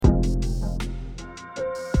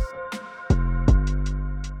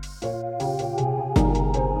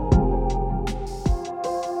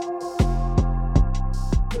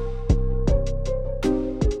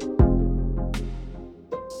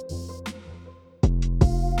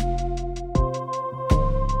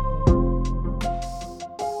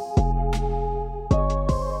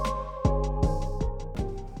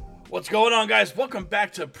What's going on, guys? Welcome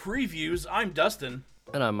back to Previews. I'm Dustin.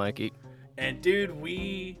 And I'm Mikey. And dude,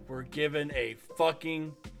 we were given a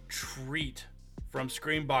fucking treat from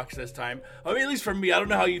Screambox this time. I mean, at least for me. I don't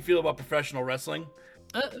know how you feel about professional wrestling.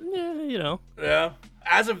 Yeah, you know. Yeah.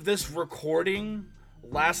 As of this recording,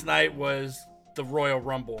 last night was the Royal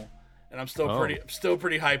Rumble. And I'm still pretty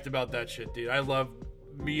hyped about that shit, dude. I love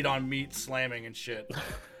meat on meat slamming and shit.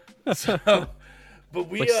 So, but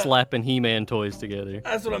we like slapping He-Man toys together.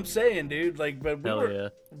 That's what I'm saying, dude. Like, but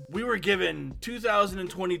we were given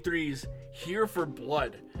 2023's Here for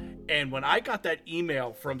Blood. And when I got that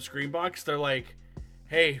email from Screambox, they're like,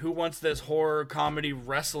 "Hey, who wants this horror comedy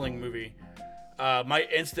wrestling movie?" My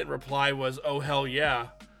instant reply was, "Oh hell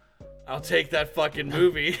yeah. I'll take that fucking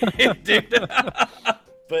movie." Dude.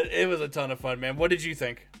 But it was a ton of fun, man. What did you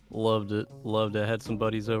think? Loved it. I had some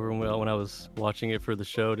buddies over when I was watching it for the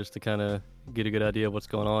show just to kind of get a good idea of what's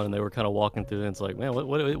going on, and they were kind of walking through it, and it's like, man,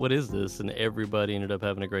 what is this? And everybody ended up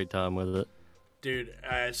having a great time with it. Dude,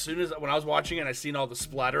 as soon as when I was watching it and I seen all the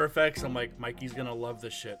splatter effects, I'm like, Mikey's gonna love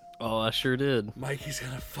this shit. Oh, I sure did. Mikey's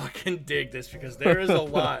gonna fucking dig this because there is a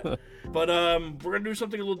lot. But we're gonna do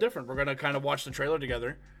something a little different. We're gonna kind of watch the trailer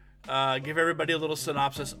together, give everybody a little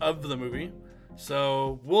synopsis of the movie.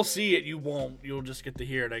 So we'll see it. You won't. You'll just get to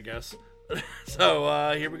hear it, I guess.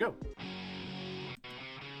 So here we go.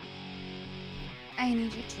 I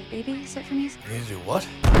need you to babysit for me. You need to do what?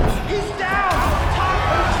 He's down!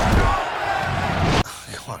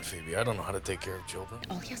 Come on, Phoebe. I don't know how to take care of children.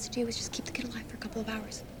 All he has to do is just keep the kid alive for a couple of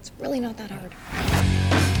hours. It's really not that hard.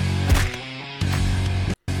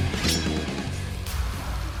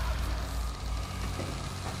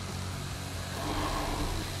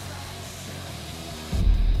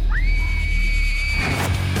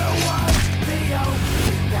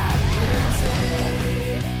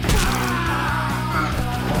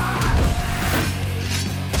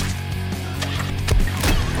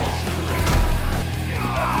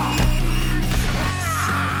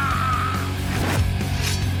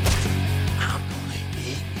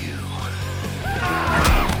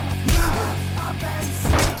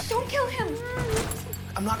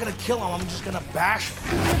 I'm not gonna kill him, I'm just gonna bash him.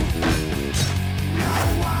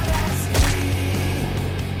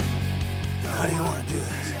 How do you want to do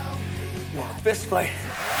this? You want a fist fight?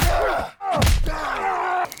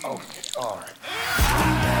 Oh, all right.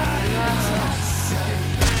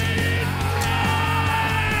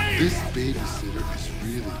 This babysitter is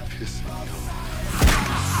really pissing me off.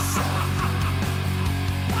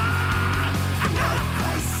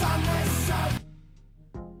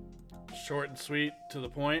 Short and sweet, to the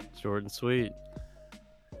point. Short and sweet.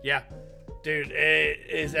 Yeah. Dude, it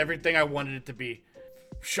is everything I wanted it to be.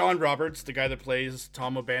 Sean Roberts, the guy that plays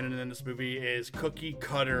Tom O'Bannon in this movie, is cookie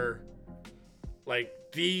cutter, like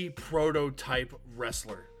the prototype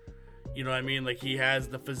wrestler. You know what I mean? Like, he has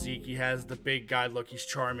the physique, he has the big guy look, he's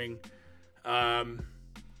charming. And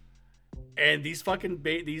these fucking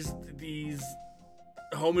these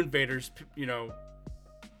home invaders, you know,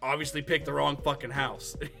 obviously picked the wrong fucking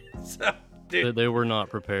house. So, dude, they were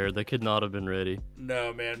not prepared. They could not have been ready.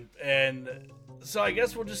 No, man. And so I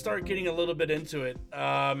guess we'll just start getting a little bit into it.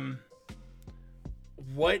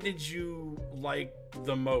 What did you like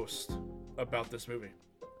the most about this movie?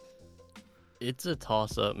 It's a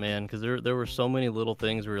toss-up, man, because there were so many little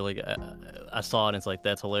things where, like, I saw it and it's like,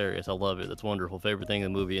 that's hilarious. I love it. That's wonderful. Favorite thing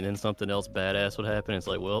in the movie. And then something else badass would happen. It's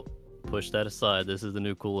like, well, push that aside. This is the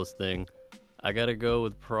new coolest thing. I gotta go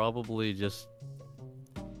with probably just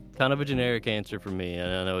kind of a generic answer for me, and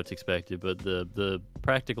I know it's expected, but the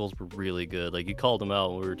practicals were really good. Like, you called them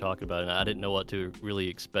out when we were talking about it, and I didn't know what to really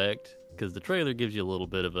expect, because the trailer gives you a little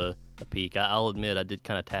bit of a peek. I'll admit I did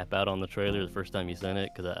kind of tap out on the trailer the first time you sent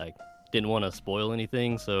it, because I didn't want to spoil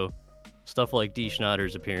anything, so stuff like Dee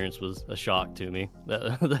Schneider's appearance was a shock to me.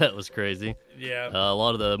 That was crazy. Yeah. A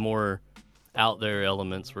lot of the more out there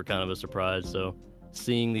elements were kind of a surprise, so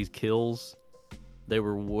seeing these kills, they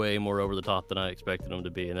were way more over the top than I expected them to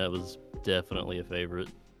be, and that was definitely a favorite.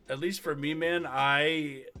 At least for me, man,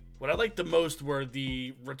 what I liked the most were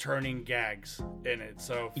the returning gags in it.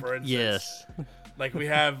 So, for instance, yes. Like, we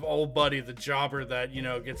have old buddy, the jobber that, you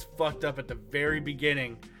know, gets fucked up at the very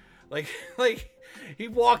beginning. Like he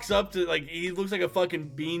walks up to, like, he looks like a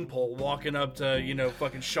fucking beanpole walking up to, you know,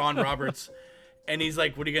 fucking Sean Roberts, and he's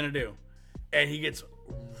like, "What are you gonna do?" And he gets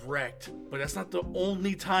wrecked, but that's not the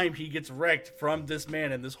only time he gets wrecked from this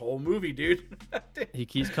man in this whole movie, dude. He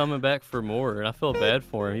keeps coming back for more, and I feel bad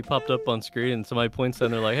for him. He popped up on screen, and somebody points out,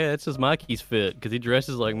 and they're like, "Hey, that's just Mikey's fit," because he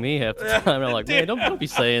dresses like me half the time. And I'm like, man, don't be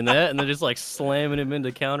saying that. And they're just like slamming him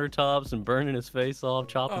into countertops and burning his face off,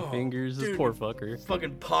 chopping fingers. This dude, poor fucker.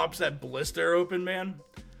 Fucking pops that blister open, man.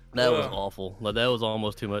 That was awful. Like, that was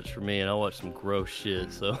almost too much for me, and I watched some gross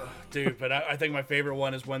shit. So, dude, but I think my favorite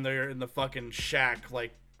one is when they're in the fucking shack.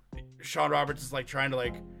 Like, Sean Roberts is like trying to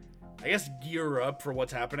like, I guess, gear up for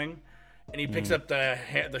what's happening, and he picks up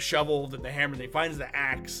the shovel, the hammer, and he finds the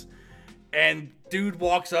axe. And dude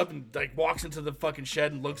walks up and like walks into the fucking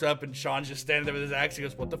shed and looks up, and Sean's just standing there with his axe. He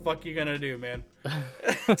goes, "What the fuck you gonna do, man?"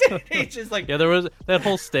 He's just like, yeah, there was that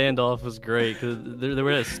whole standoff was great because they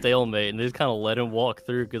were at a stalemate, and they just kind of let him walk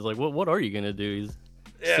through because like, what are you gonna do? He's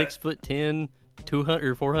 6'10", 200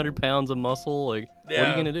 or 400 pounds of muscle. Like, what are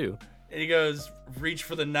you gonna do? And he goes, "Reach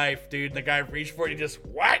for the knife, dude." And the guy reached for it. He just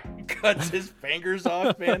cuts his fingers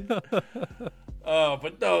off, man.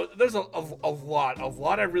 But no, there's a lot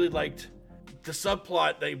I really liked. The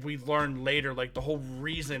subplot that we learned later, like the whole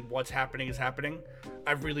reason what's happening is happening,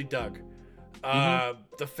 I really dug.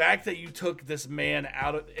 The fact that you took this man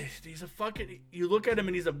out of, he's a fucking, you look at him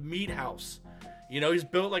and he's a meat house. You know, he's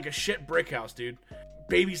built like a shit brick house, dude.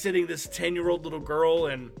 Babysitting this 10-year-old little girl,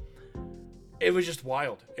 and it was just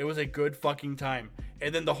wild. It was a good fucking time.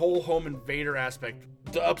 And then the whole home invader aspect,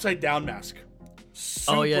 the upside down mask.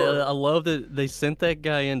 Super. Oh yeah, I love that they sent that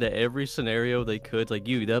guy into every scenario they could. Like,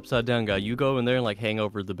 you, the upside down guy, you go in there and like hang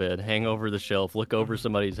over the bed, hang over the shelf, look over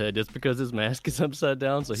somebody's head, just because his mask is upside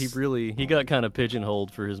down. So he got kind of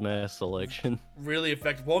pigeonholed for his mask selection. Really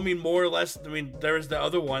effective. Well, I mean, more or less. I mean, there was the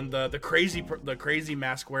other one, the crazy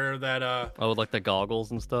mask wearer that oh, like the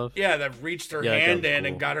goggles and stuff. Yeah, that reached her hand in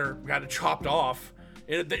and got it chopped off.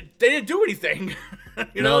 They didn't do anything.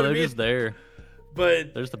 You know, they're just there.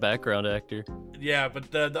 But there's the background actor. Yeah,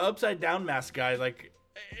 but the upside down mask guy, like,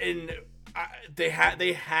 they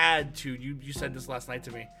had to. You said this last night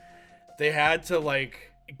to me. They had to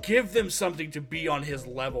like give them something to be on his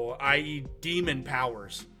level, i.e., demon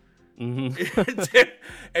powers. Mm-hmm.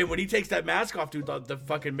 And when he takes that mask off, dude, the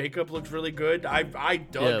fucking makeup looks really good. I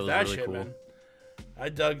dug that really shit, cool. Man. I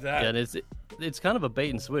dug that. Yeah, and it's kind of a bait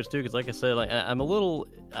and switch too, because like I said, like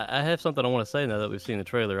I have something I want to say now that we've seen the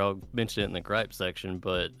trailer. I'll mention it in the gripe section,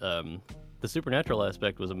 but the supernatural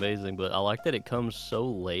aspect was amazing. But I like that it comes so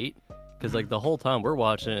late, because like the whole time we're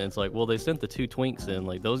watching it, it's like, well, they sent the two twinks in,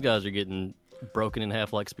 like those guys are getting broken in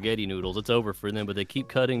half like spaghetti noodles. It's over for them, but they keep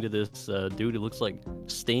cutting to this dude who looks like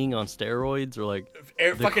Sting on steroids, or like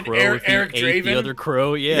fucking Eric Draven, the other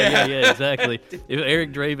crow. Yeah, exactly. If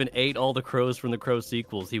Eric Draven ate all the crows from the Crow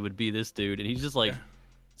sequels, he would be this dude, and he's just like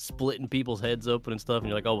splitting people's heads open and stuff, and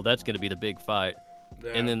you're like, oh, well, that's gonna be the big fight.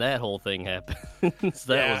 And then that whole thing happens.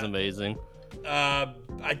 That was amazing.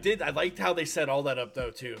 I liked how they set all that up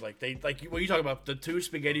though too. Like what you talk about, the two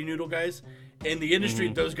spaghetti noodle guys in the industry,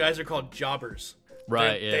 those guys are called jobbers.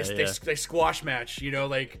 Right. They squash match. You know,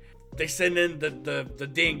 like they send in the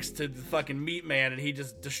dinks to the fucking meat man, and he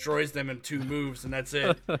just destroys them in 2 moves, and that's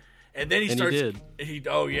it. And then he starts.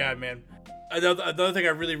 Oh yeah, man. Another thing I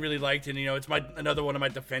really liked, and you know, it's another one of my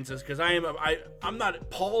defenses, because I'm not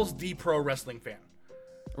Paul's the pro wrestling fan.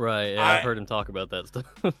 Right, yeah, I've heard him talk about that stuff.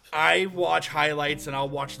 I watch highlights and I'll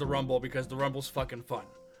watch the Rumble because the Rumble's fucking fun.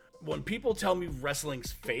 When people tell me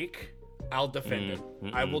wrestling's fake, I'll defend it.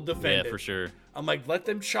 I will defend it. Yeah, for sure. I'm like, let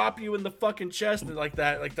them chop you in the fucking chest like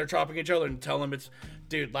that, like they're chopping each other, and tell them it's...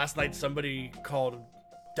 Dude, last night somebody called,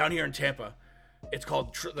 down here in Tampa, it's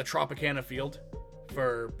called the Tropicana Field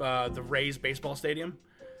for the Rays baseball stadium.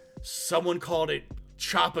 Someone called it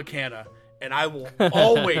Chopacana. And I will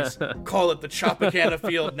always call it the Tropicana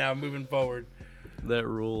Field now, moving forward. That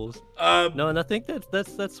rules. No, and I think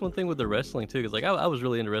that's one thing with the wrestling too, because like I was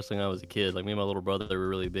really into wrestling when I was a kid. Like me and my little brother were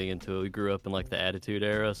really big into it. We grew up in like the Attitude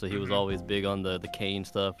Era, so he was always big on the Kane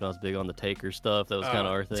stuff, and I was big on the Taker stuff. That was kind of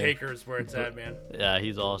our thing. Taker's where it's at, man. Yeah,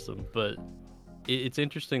 he's awesome. But it's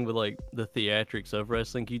interesting with like the theatrics of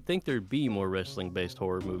wrestling. You'd think there'd be more wrestling-based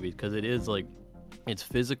horror movies, because it is like, it's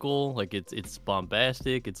physical, like it's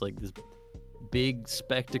bombastic. It's like this big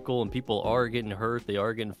spectacle, and people are getting hurt, they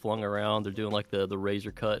are getting flung around, they're doing like the razor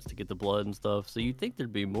cuts to get the blood and stuff, so you'd think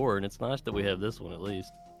there'd be more, and it's nice that we have this one at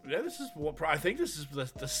least. Yeah, this is I think this is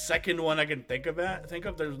the second one I can think of.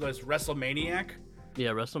 There's WrestleManiac.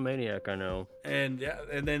 Yeah, WrestleManiac, I know. And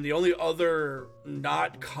then the only other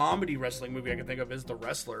not comedy wrestling movie I can think of is The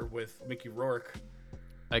Wrestler with Mickey Rourke.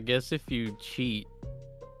 I guess if you cheat,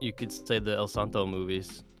 you could say the El Santo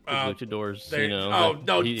movies. Luchadors, you know. Oh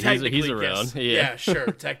no, technically he's around. Yes. Yeah,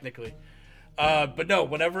 sure, technically. But no,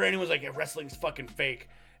 whenever anyone's like, wrestling's fucking fake,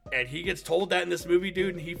 and he gets told that in this movie,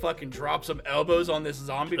 dude, and he fucking drops some elbows on this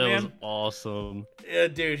zombie man. That was awesome. Yeah,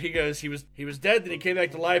 dude. He goes, he was dead, then he came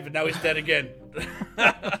back to life, and now he's dead again.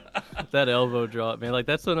 That elbow drop, man. Like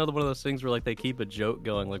that's another one of those things where like they keep a joke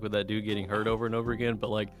going, like with that dude getting hurt over and over again. But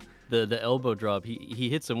like the elbow drop, he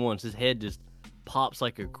hits him once, his head just pops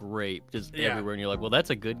like a grape just Yeah. everywhere, and you're like, well, that's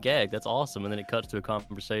a good gag, that's awesome. And then it cuts to a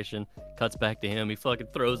conversation, cuts back to him, he fucking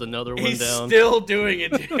throws another one He's down. still doing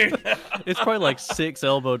it, dude. It's probably like 6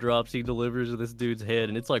 elbow drops he delivers to this dude's head,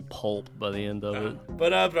 and it's like pulp by the end of it.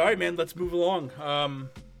 But all right, man, let's move along.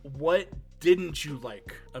 What didn't you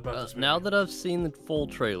like about this movie? Now that I've seen the full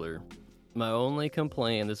trailer, my only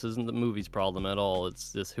complaint, this isn't the movie's problem at all,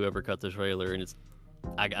 it's just whoever cut the trailer, and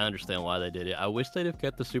I understand why they did it. I wish they'd have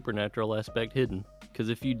kept the supernatural aspect hidden, because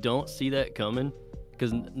if you don't see that coming,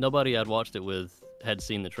 because nobody I'd watched it with had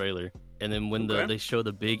seen the trailer, and then when they show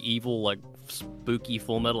the big evil, like, spooky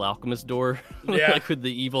Full Metal Alchemist door, Yeah. like with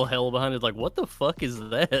the evil hell behind it, like, what the fuck is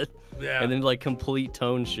that? Yeah. And then, like, complete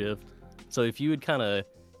tone shift. So if you had kind of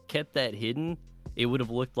kept that hidden, it would have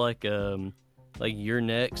looked like You're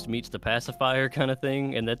Next meets The Pacifier kind of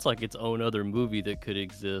thing, and that's like its own other movie that could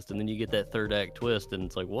exist. And then you get that third act twist, and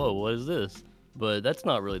it's like, whoa, what is this? But that's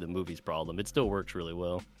not really the movie's problem. It still works really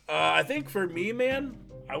well. I think for me, man,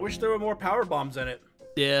 I wish there were more power bombs in it.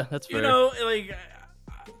 Yeah, that's fair. You know, like,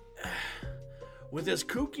 with as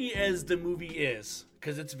kooky as the movie is,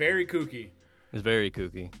 because it's very kooky, It's very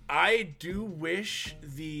kooky. I do wish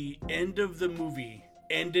the end of the movie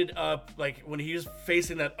ended up, like, when he was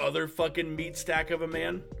facing that other fucking meat stack of a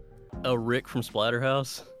man. Rick from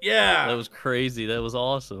Splatterhouse. Yeah. That was crazy. That was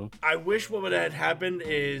awesome. I wish what would have happened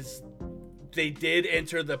is they did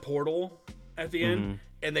enter the portal at the end,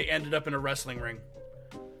 and they ended up in a wrestling ring.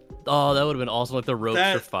 Oh, that would have been awesome. Like the ropes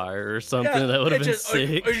That- are fire or something. Yeah, that would have it been just-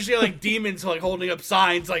 sick. Or you see, like, demons, like, holding up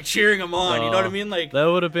signs, like, cheering them on. You know what I mean? Like, that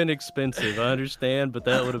would have been expensive. I understand, but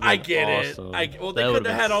that would have been I get awesome. it. Well, they That could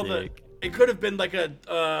would've have had been all the. sick. It could have been like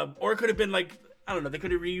or it could have been like, I don't know. They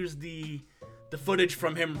could have reused the footage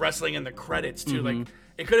from him wrestling in the credits too. Like,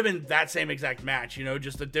 it could have been that same exact match. You know,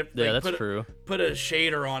 just a different. Yeah, like, that's true. Put a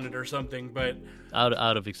shader on it or something. But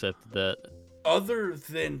I'd have accepted that. other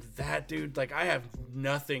than that, dude, like, I have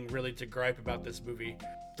nothing really to gripe about this movie.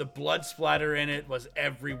 The blood splatter in it was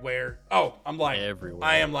everywhere. Oh, I'm lying. Everywhere.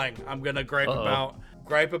 I am lying. I'm gonna gripe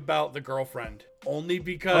about the girlfriend only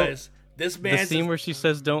because this The man. scene where she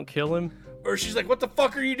says, "Don't kill him." Or she's like, "What the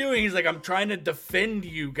fuck are you doing?" He's like, "I'm trying to defend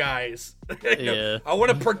you guys. Yeah. I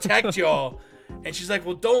want to protect y'all." And she's like,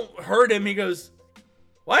 "Well, don't hurt him." He goes,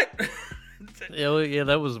 "What?" Yeah,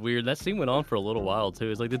 that was weird. That scene went on for a little while too.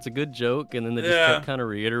 It's like it's a good joke, and then they just Yeah. kept kind of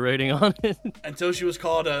reiterating on it. Until she was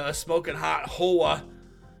called a smoking hot hoa,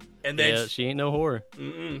 and then Yeah, she ain't no whore.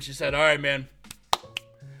 she said, "All right, man."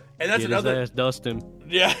 And that's Get another. his ass, dust him.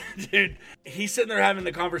 Yeah, dude. He's sitting there having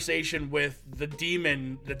the conversation with the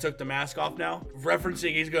demon that took the mask off now.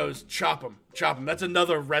 Referencing, he goes, chop him. That's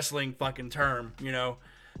another wrestling fucking term, you know?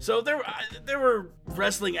 So there were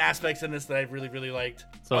wrestling aspects in this that I really, really liked.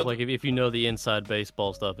 So it's like if you know the inside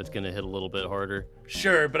baseball stuff, it's gonna hit a little bit harder.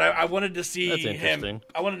 Sure, but I wanted to see That's him. interesting.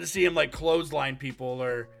 I wanted to see him, like, clothesline people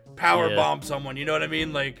or power bomb someone, you know what I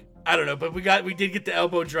mean? Like, I don't know, but we did get the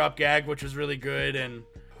elbow drop gag, which was really good,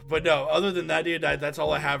 but no, other than that, dude, that's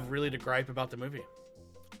all I have really to gripe about the movie.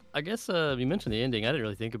 I guess you mentioned the ending. I didn't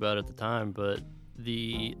really think about it at the time, but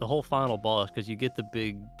the whole final boss, because you get the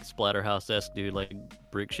big Splatterhouse-esque dude, like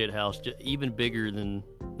brick shit house, even bigger than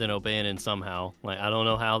O'Bannon somehow. Like, I don't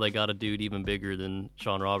know how they got a dude even bigger than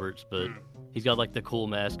Sean Roberts, but he's got like the cool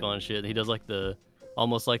mask on and shit. He does like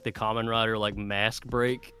almost like the Kamen Rider like mask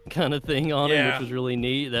break kind of thing on him, which was really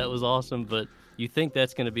neat. That was awesome. But you think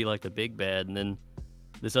that's gonna be like the big bad, and then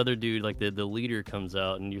this other dude, like the leader, comes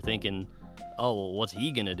out, and you're thinking, oh, well, what's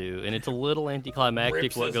he gonna do? And it's a little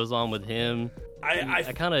anticlimactic what goes on with him. I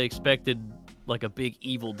kind of expected like a big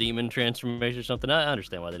evil demon transformation or something. I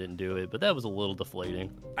understand why they didn't do it, but that was a little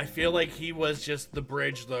deflating. I feel like he was just the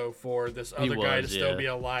bridge, though, for this other guy to still be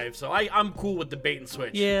alive. So I'm cool with the bait and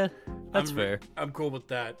switch. Yeah, that's fair. I'm cool with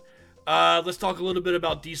that. Let's talk a little bit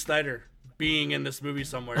about Dee Snider being in this movie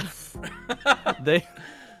somewhere.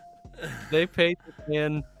 They paid the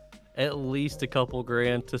man at least a couple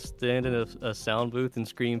grand to stand in a sound booth and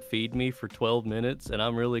scream "Feed me" for 12 minutes, and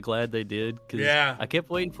I'm really glad they did. Cause I kept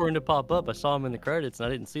waiting for him to pop up. I saw him in the credits, and I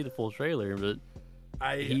didn't see the full trailer, but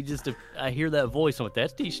I hear that voice. I'm like,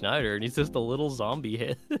 that's Dee Snider, and he's just a little zombie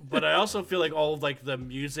head. But I also feel like all of, like, the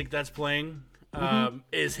music that's playing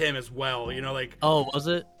is him as well. You know, like, oh, was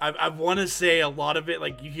it? I want to say a lot of it,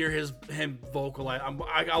 like, you hear him vocalize.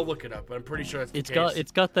 I'll look it up, but I'm pretty sure that's the case.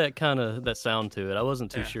 It's got that kind of that sound to it. I wasn't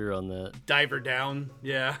too sure on that. Diver Down,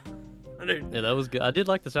 yeah. Yeah, that was good. I did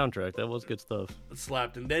like the soundtrack. That was good stuff. It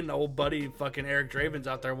slapped. And then old buddy fucking Eric Draven's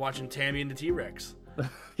out there watching Tammy and the T-Rex.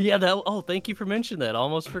 Yeah, thank you for mentioning that. I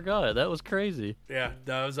almost forgot. That was crazy. Yeah,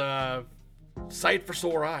 that was sight for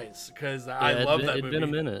sore eyes because Yeah, I love that It's movie. been a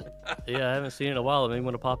minute. Yeah, I haven't seen it in a while. I made me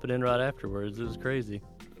want to pop it in right afterwards. It was crazy.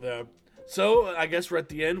 Yeah. So I guess we're at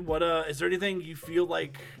the end. What is there anything you feel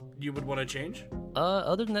like you would want to change?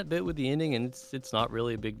 Other than that bit with the ending, and it's not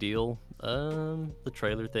really a big deal. The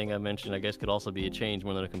trailer thing I mentioned, I guess, could also be a change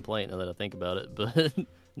more than a complaint now that I think about it. But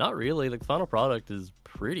not really. The final product is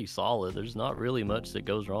pretty solid. There's not really much that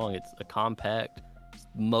goes wrong. It's a compact,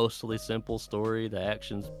 mostly simple story. The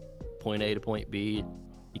action's point A to point B.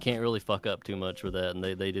 You can't really fuck up too much with that, and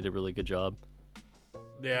they did a really good job.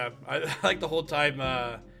 Yeah, I like the whole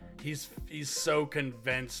time. He's so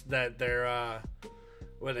convinced that they're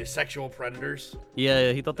what are they, sexual predators?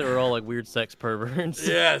 Yeah, he thought they were all like weird sex perverts.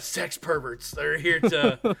 Yeah, sex perverts. They're here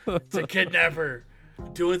to kidnap her.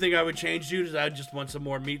 The only thing I would change, dude, is I just want some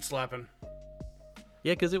more meat slapping.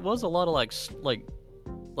 Yeah, because it was a lot of like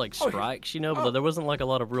strikes, but there wasn't like a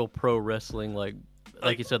lot of real pro wrestling, like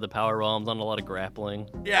you said, the power bombs, on a lot of grappling.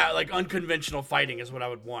 Yeah, like unconventional fighting is what I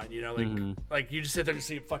would want. Like you just sit there and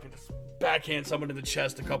see him fucking just backhand someone in the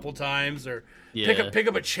chest a couple times, or pick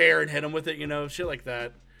up a chair and hit him with it, shit like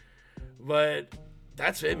that. But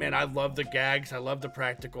that's it, man. I love the gags. I love the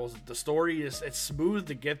practicals. The story it's smooth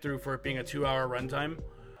to get through for it being a 2-hour runtime.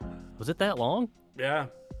 Was it that long? Yeah.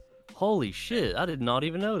 Holy shit! I did not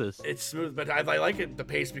even notice. It's smooth, but I like it the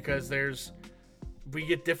pace because we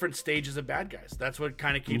get different stages of bad guys. That's what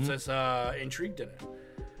kind of keeps us intrigued in it.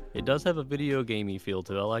 It does have a video gamey feel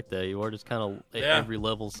to it. I like that. You are just kind of every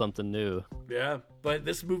level something new. Yeah, but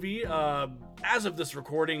this movie, as of this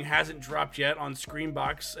recording, hasn't dropped yet on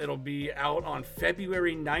Screenbox. It'll be out on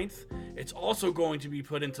February 9th. It's also going to be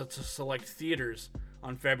put into select theaters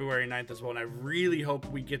on February 9th as well, and I really hope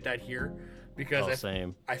we get that here because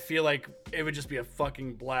I feel like it would just be a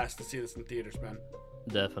fucking blast to see this in theaters, man.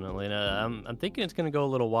 Definitely. And I'm thinking it's going to go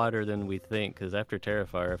a little wider than we think, because after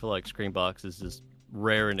Terrifier, I feel like Screenbox is just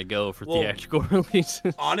raring to go for theatrical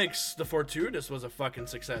releases. Onyx the Fortuitous was a fucking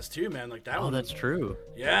success too, man. Like that one. Oh, that's true.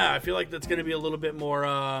 Yeah, I feel like that's going to be a little bit more,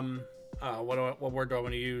 what word do I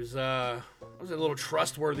want to use? I was a little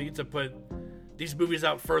trustworthy to put these movies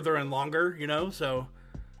out further and longer, so...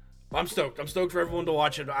 I'm stoked. I'm stoked for everyone to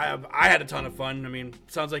watch it. I had a ton of fun. I mean,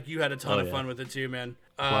 sounds like you had a ton of fun with it too, man.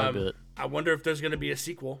 Quite a bit. I wonder if there's going to be a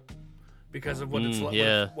sequel because of what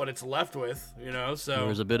what it's left with, So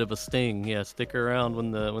there's a bit of a sting. Yeah, stick around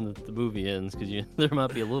when the movie ends because there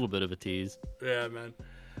might be a little bit of a tease. Yeah, man.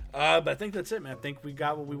 But I think that's it, man. I think we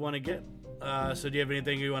got what we want to get. So do you have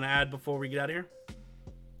anything you want to add before we get out of here?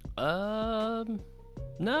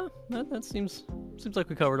 No. That seems like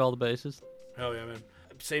we covered all the bases. Hell yeah, man.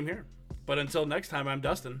 Same here. But until next time, I'm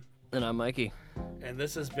Dustin. And I'm Mikey. And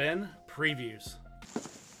this has been Previews.